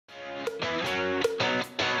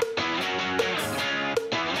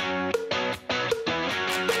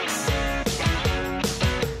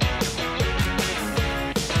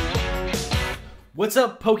What's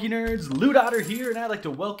up, Poke Nerds? Loototter here, and I'd like to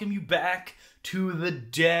welcome you back to the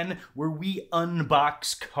den where we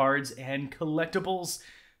unbox cards and collectibles.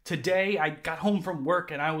 Today, I got home from work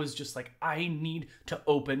and I was just like, I need to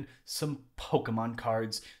open some Pokemon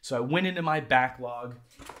cards. So I went into my backlog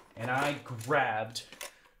and I grabbed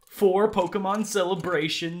 4 Pokemon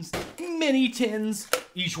Celebrations mini tins.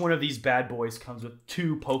 Each one of these bad boys comes with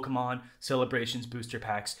 2 Pokemon Celebrations booster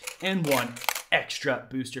packs and 1 extra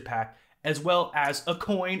booster pack, as well as a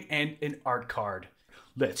coin and an art card.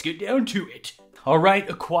 Let's get down to it. All right,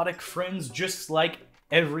 aquatic friends, just like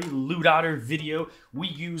every Loototter video, we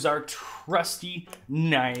use our trusty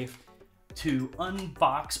knife to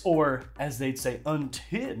unbox, or as they'd say,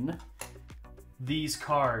 untin these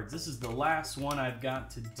cards. This is the last one I've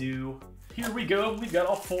got to do. Here we go. We've got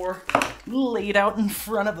all 4 laid out in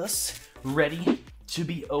front of us, ready to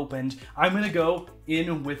be opened. I'm gonna go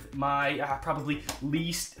in with my probably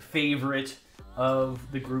least favorite of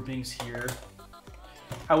the groupings here.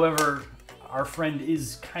 However, our friend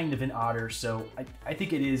is kind of an otter, so I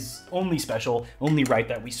think it is only special, only right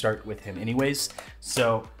that we start with him anyways.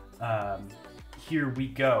 So here we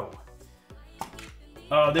go.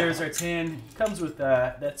 Oh, there's our tin. Comes with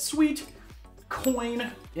that sweet coin.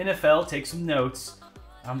 NFL, take some notes.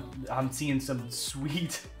 I'm seeing some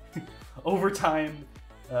sweet overtime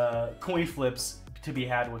coin flips to be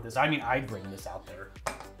had with this. I mean, I'd bring this out there.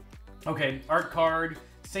 Okay, art card,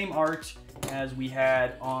 same art as we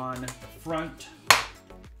had on the front.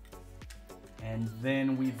 And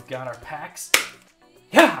then we've got our packs.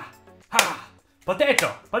 Yeah! Ha!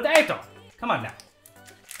 Potato! Potato! Come on now.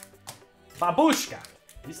 Babushka!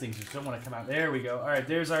 These things just don't want to come out. There we go. All right,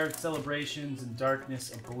 there's our Celebrations and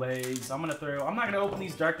Darkness Ablaze. I'm not going to open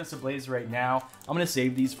these Darkness Ablaze right now. I'm going to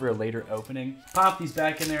save these for a later opening. Pop these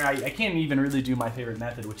back in there. I can't even really do my favorite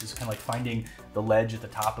method, which is kind of like finding the ledge at the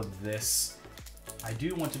top of this. I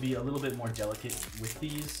do want to be a little bit more delicate with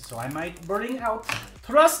these, so I might bring out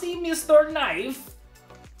trusty Mr. Knife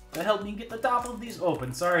to help me get the top of these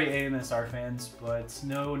open. Sorry, AMSR fans, but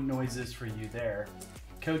no noises for you there.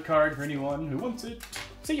 Code card for anyone who wants it.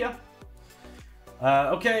 See ya.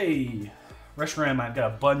 Okay. Reshiram, I've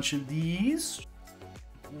got a bunch of these.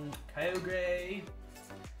 Kyogre.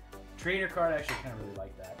 Trainer card, I actually kind of really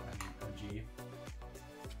like that. OG.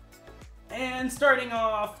 And starting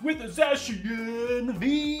off with a Zacian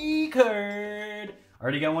V card.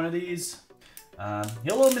 Already got one of these.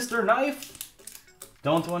 Hello, Mr. Knife.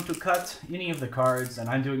 Don't want to cut any of the cards, and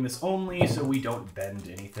I'm doing this only so we don't bend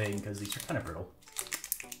anything, because these are kind of brittle.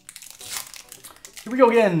 Here we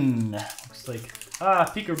go again. Looks like,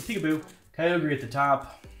 Peekaboo. Kyogre at the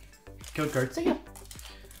top. Code card, see ya.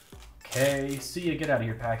 Okay, see ya, get out of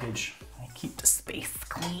here, package. I keep the space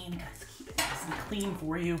clean. Guys, keep it nice and clean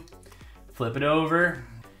for you. Flip it over.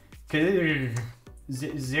 Okay,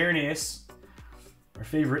 Xerneas. Our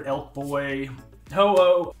favorite elk boy.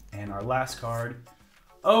 Ho-Oh. And our last card.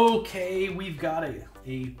 Okay, we've got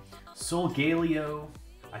a Solgaleo.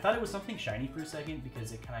 I thought it was something shiny for a second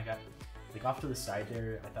because it kind of got like off to the side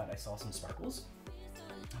there. I thought I saw some sparkles,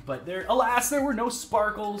 but there, alas, there were no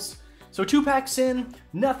sparkles. So 2 packs in,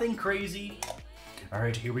 nothing crazy. All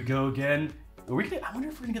right, here we go again. I wonder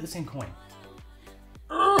if we're gonna get the same coin.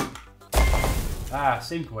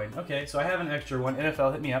 Same coin. Okay, so I have an extra one.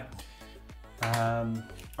 NFL, hit me up.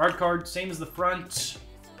 Art card, same as the front.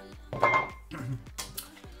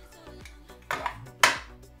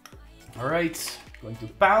 All right, going to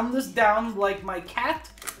pound this down like my cat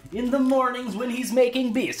in the mornings when he's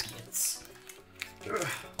making biscuits.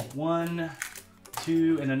 1,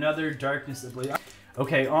 2, and another Darkness Ablaze.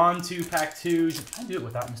 Okay, on to pack 2. Can I do it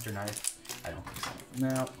without Mr. Knife? I don't think so.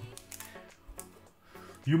 No.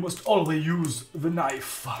 You must always use the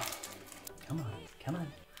knife. Come on, come on.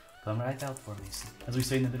 Come right out for me. As we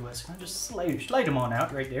say in the Midwest, can I just slide them on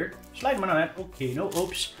out right there? Slide them on out. Okay, no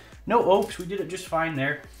oops. No oops, we did it just fine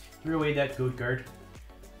there. Threw away that code card.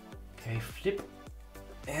 Okay, flip.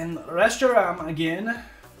 And Reshiram again.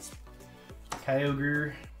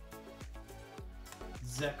 Kyogre.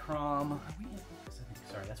 Zekrom.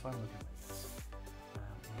 Sorry, that's why I'm looking like this.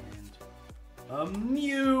 And a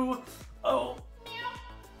Mew. Oh. Meow.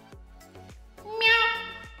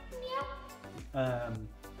 Meow. Meow.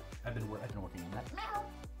 I've been working on that. Meow.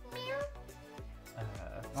 Meow.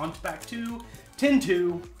 On to pack 2. Tin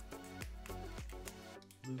 2.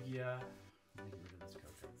 Lugia. Let me get rid of this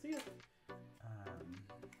code card. See ya.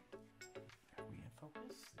 Are we in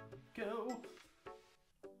focus? There we go.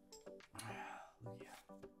 Lugia.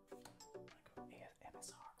 I'm gonna go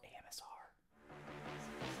AMSR.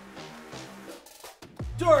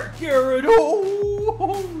 Dark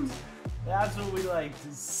Gyarados! That's what we like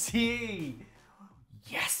to see.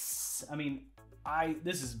 I mean,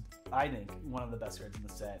 this is, I think, one of the best cards in the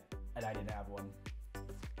set, and I didn't have one.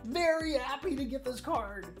 Very happy to get this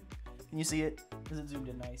card. Can you see it? Is it zoomed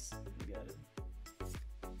in nice? Look at it.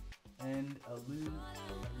 And a Luma.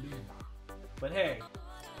 But hey,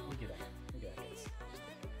 look at that. Look at that, guys.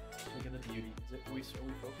 Look at the beauty. Are we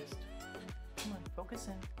focused? Come on, focus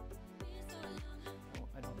in. Oh,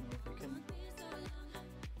 I don't know if they can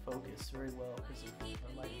focus very well because of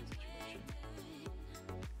our lighting situation.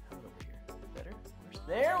 How about over here? Better?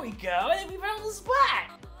 There we go! And we found the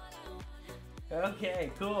spot!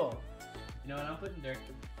 Okay, cool. You know what? I'm putting Derek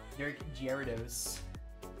Gyarados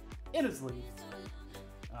in his sleeve.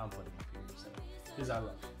 I'm putting him up here, so, because I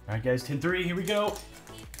love it. Alright, guys, 10-3, here we go.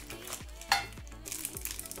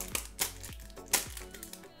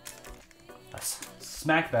 Let's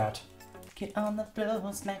smack that. Get on the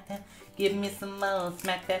floor, smack that. Give me some more,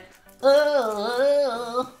 smack that.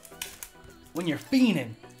 Oh! When you're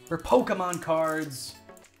fiending for Pokemon cards,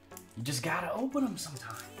 you just gotta open them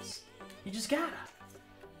sometimes. You just gotta.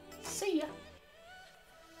 See ya.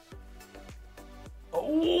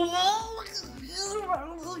 Oh,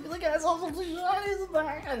 look at all the shiny in the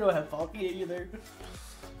back. I don't have Palkia either.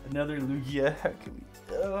 Another Lugia. How can we?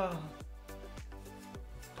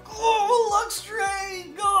 Oh,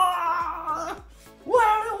 Luxray! Oh!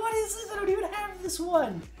 Wow, what is this? I don't even have this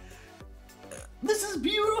one. This is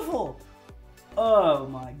beautiful. Oh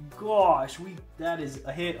my gosh, that is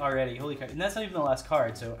a hit already. Holy cow! And that's not even the last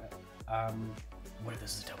card. So, what if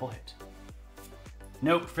this is a double hit?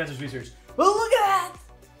 Nope, Professor's Research. Oh, look at that!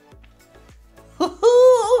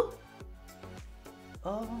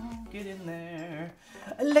 Oh, get in there.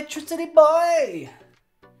 Electricity boy!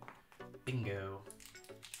 Bingo.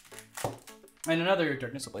 And another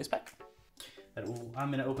Darkness Ablaze pack that I'm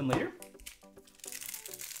going to open later.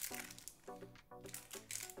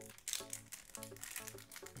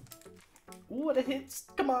 What a hit!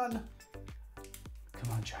 Come on!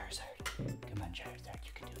 Come on, Charizard. Come on, Charizard.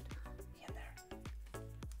 You can do it.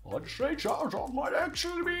 Let's say Charizard might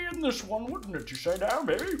actually be in this one, wouldn't it? You say now,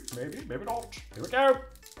 maybe, maybe not. Here we go.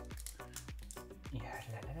 Yeah,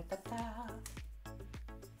 I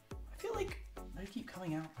feel like they keep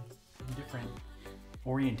coming out in different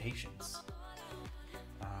orientations.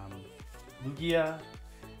 Lugia,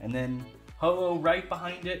 and then Ho-Oh right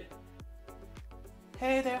behind it.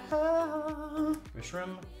 Hey there, Ho!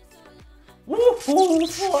 Reshiram. Woohoo!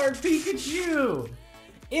 Fart Pikachu!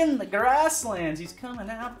 In the grasslands, he's coming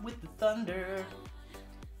out with the thunder.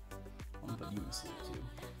 I'm gonna put you in sleep too,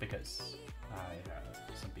 because I have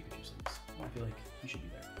some Pikachu sleeves. I feel like you should be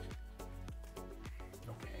there.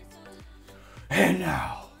 Okay. And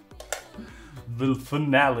now, the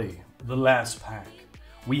finale, the last pack.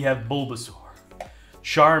 We have Bulbasaur,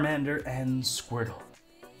 Charmander, and Squirtle.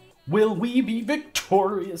 Will we be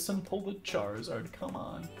victorious and pull the Charizard? Come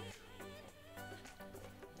on.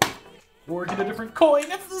 Or get a different coin.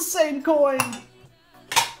 It's the same coin.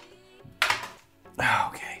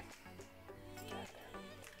 Okay.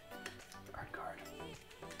 Card.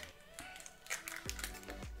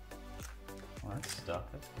 Well, that's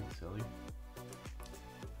stuck. That's kind of silly.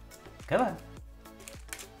 Come on.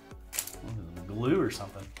 Oh, glue or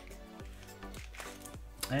something.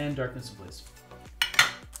 And Darkness Ablaze.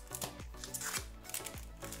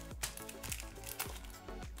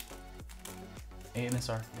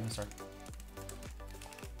 AMSR.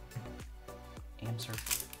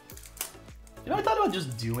 You know, I thought about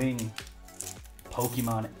just doing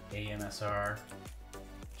Pokemon AMSR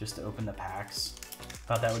just to open the packs.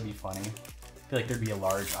 Thought that would be funny. I feel like there'd be a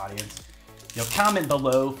large audience. You know, comment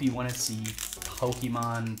below if you want to see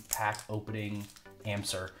Pokemon pack opening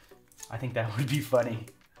AMSR. I think that would be funny.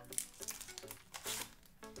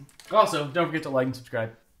 Also, don't forget to like and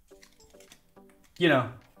subscribe. You know,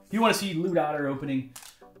 if you want to see Loot Otter opening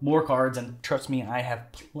more cards, and trust me, I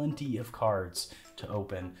have plenty of cards to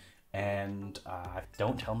open. And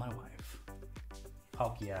don't tell my wife.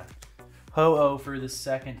 Palkia. Ho-Oh for the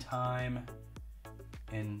second time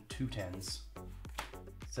in 2 10s.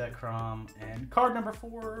 Zekrom and card number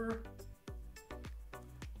 4.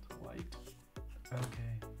 White.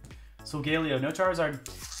 Okay. So Galio, no Charizard.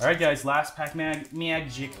 Alright guys, last pack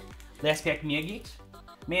magic. Last pack magic.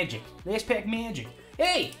 Last pack magic.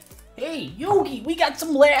 Hey! Hey, Yugi, we got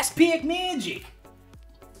some last pack magic.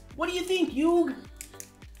 What do you think, Yug?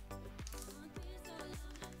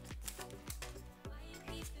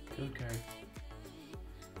 Good card.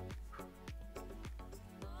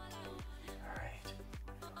 Alright.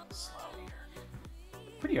 Slow here.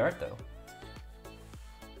 Pretty art though.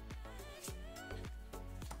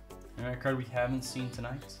 Alright, card we haven't seen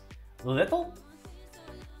tonight. Little?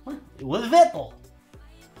 What? Little.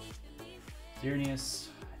 Xerneas,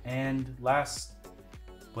 and last,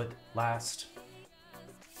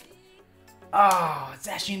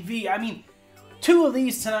 Zacian V. I mean, 2 of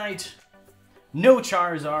these tonight. No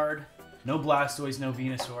Charizard, no Blastoise, no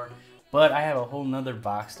Venusaur, but I have a whole nother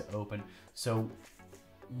box to open, so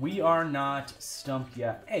we are not stumped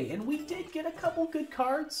yet. Hey, and we did get a couple good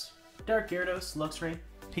cards. Dark Gyarados, Luxray,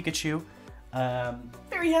 Pikachu.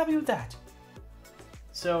 Very happy with that.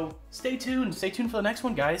 So stay tuned for the next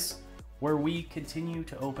one, guys, where we continue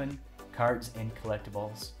to open cards and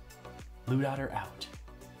collectibles. Loot Otter out.